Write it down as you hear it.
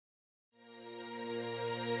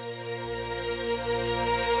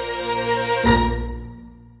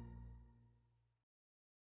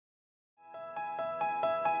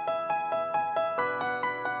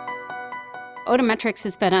Audiometrics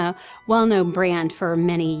has been a well-known brand for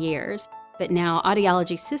many years, but now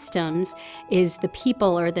Audiology Systems is the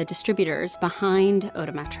people or the distributors behind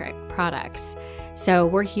Audiometric products. So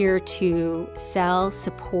we're here to sell,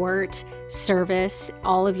 support, service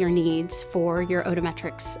all of your needs for your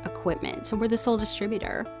Audiometrics equipment. So we're the sole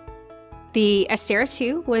distributor. The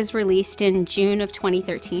Astera2 was released in June of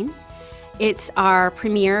 2013. It's our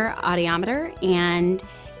premier audiometer, and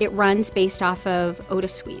it runs based off of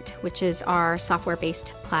Audiosuite, which is our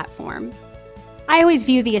software-based platform. I always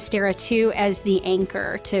view the Astera2 as the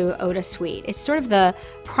anchor to Audiosuite. It's sort of the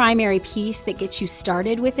primary piece that gets you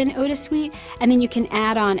started within Audiosuite, and then you can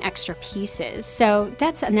add on extra pieces. So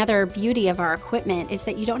that's another beauty of our equipment, is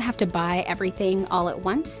that you don't have to buy everything all at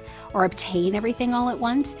once or obtain everything all at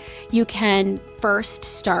once. You can first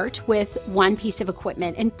start with one piece of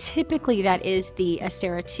equipment, and typically that is the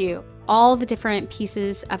Astera2. All the different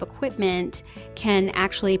pieces of equipment can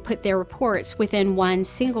actually put their reports within one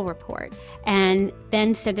single report and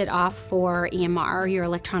then send it off for EMR, or your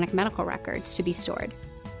electronic medical records, to be stored.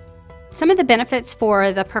 Some of the benefits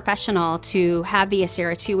for the professional to have the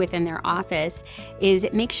Astera2 within their office is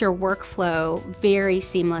it makes your workflow very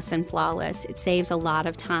seamless and flawless. It saves a lot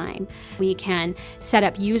of time. We can set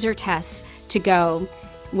up user tests to go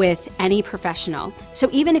with any professional. So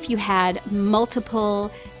even if you had multiple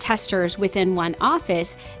testers within one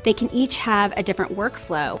office, they can each have a different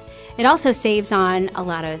workflow. It also saves on a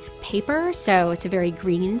lot of paper, so it's a very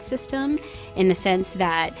green system in the sense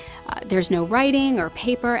that there's no writing or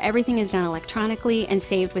paper. Everything is done electronically and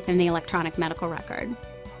saved within the electronic medical record.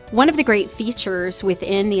 One of the great features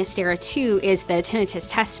within the Astera2 is the tinnitus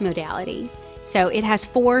test modality. So it has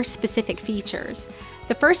 4 specific features.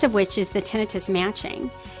 The first of which is the tinnitus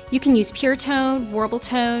matching. You can use pure tone, warble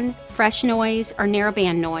tone, fresh noise, or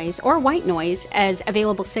narrowband noise, or white noise as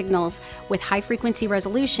available signals with high frequency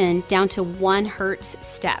resolution down to 1 Hertz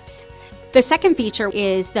steps. The second feature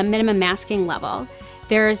is the minimum masking level.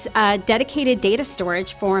 There's a dedicated data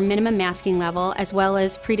storage for minimum masking level, as well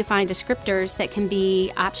as predefined descriptors that can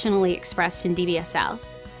be optionally expressed in DVSL.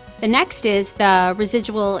 The next is the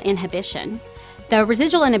residual inhibition. The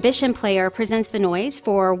residual inhibition player presents the noise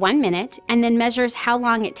for 1 minute and then measures how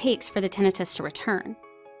long it takes for the tinnitus to return.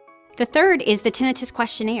 The third is the tinnitus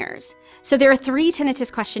questionnaires. So there are 3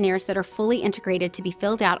 tinnitus questionnaires that are fully integrated to be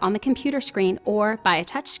filled out on the computer screen or by a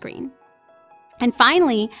touch screen. And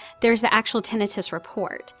finally, there's the actual tinnitus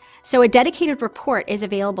report. So a dedicated report is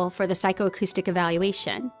available for the psychoacoustic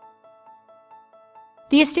evaluation.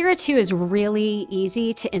 The Astera2 is really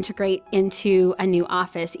easy to integrate into a new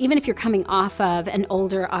office, even if you're coming off of an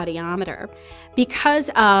older audiometer. Because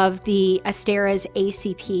of the Astera's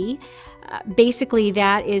ACP, basically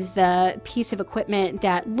that is the piece of equipment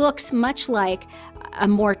that looks much like a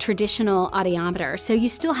more traditional audiometer. So you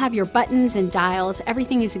still have your buttons and dials,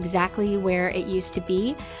 everything is exactly where it used to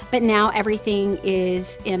be, but now everything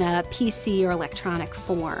is in a PC or electronic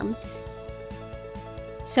form.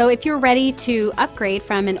 So if you're ready to upgrade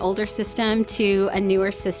from an older system to a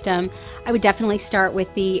newer system, I would definitely start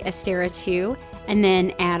with the Astera2 and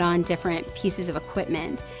then add on different pieces of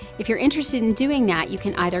equipment. If you're interested in doing that, you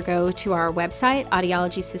can either go to our website,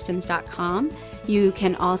 audiologysystems.com. You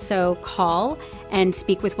can also call and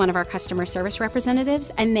speak with one of our customer service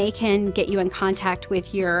representatives, and they can get you in contact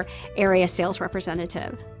with your area sales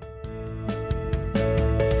representative.